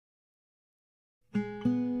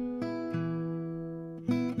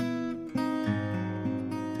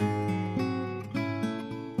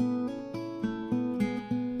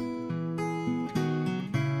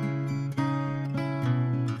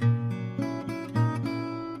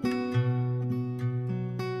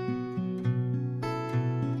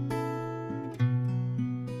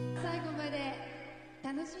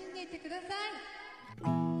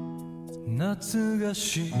夏が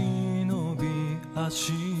忍び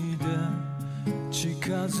足で近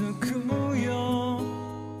づくよ。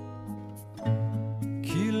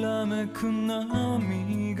きらめく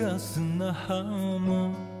波が砂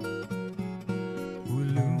浜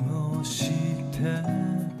潤して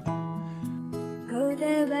こ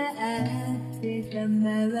だわってた周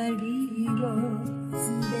りを全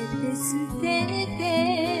て捨てて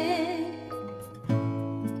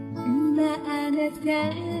今あなた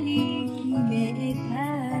に決めた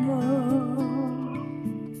の。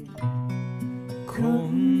こ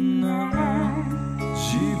んな自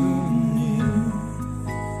分に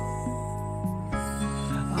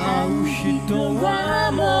会う人は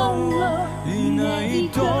もういない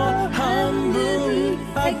と半分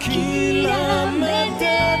諦めて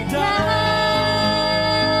た。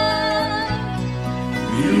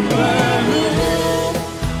揺れる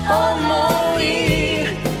想い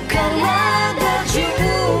体中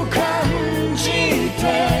感じて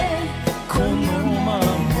このまま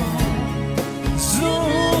ずっ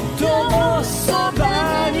とそば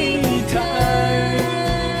にいたい。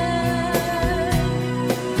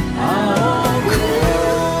青く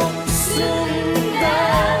澄んだ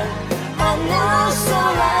あの空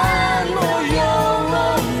のよう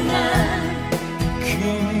な君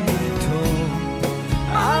と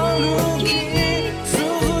歩き続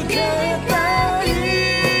けたい。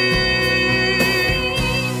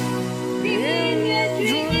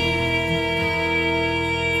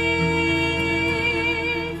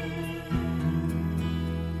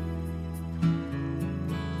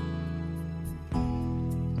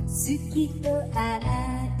好きと愛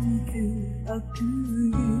く送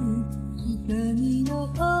る瞳の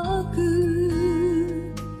奥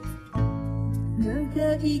覗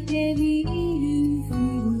いてみるふ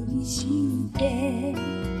りして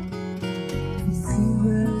過ご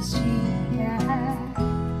した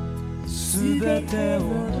全てを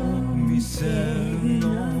見せるの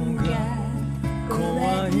が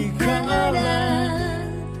怖いから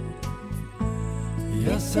優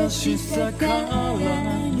しさから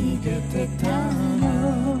逃げてたの。